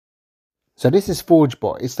So this is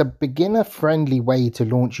ForgeBot. It's the beginner-friendly way to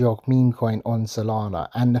launch your meme coin on Solana.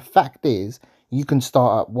 And the fact is, you can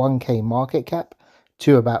start at 1k market cap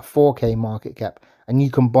to about 4k market cap, and you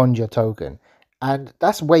can bond your token. And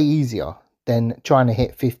that's way easier than trying to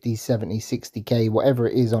hit 50, 70, 60k, whatever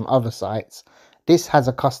it is on other sites. This has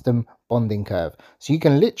a custom bonding curve. So you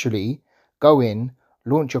can literally go in,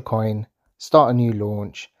 launch your coin, start a new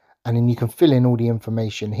launch, and then you can fill in all the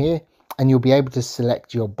information here, and you'll be able to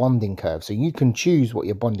select your bonding curve. So you can choose what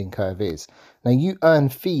your bonding curve is. Now you earn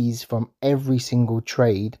fees from every single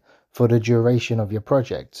trade for the duration of your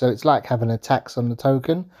project. So it's like having a tax on the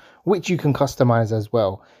token, which you can customize as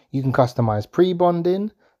well. You can customize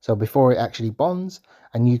pre-bonding, so before it actually bonds,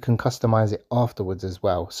 and you can customize it afterwards as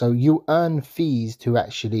well. So you earn fees to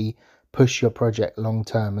actually push your project long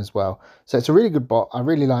term as well. So it's a really good bot. I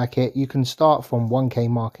really like it. You can start from 1k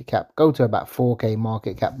market cap, go to about 4k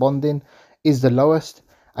market cap. Bonding is the lowest,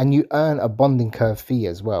 and you earn a bonding curve fee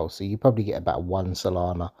as well. So you probably get about 1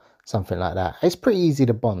 Solana, something like that. It's pretty easy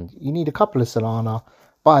to bond. You need a couple of Solana,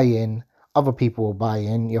 buy in, other people will buy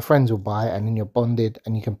in, your friends will buy, and then you're bonded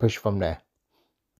and you can push from there.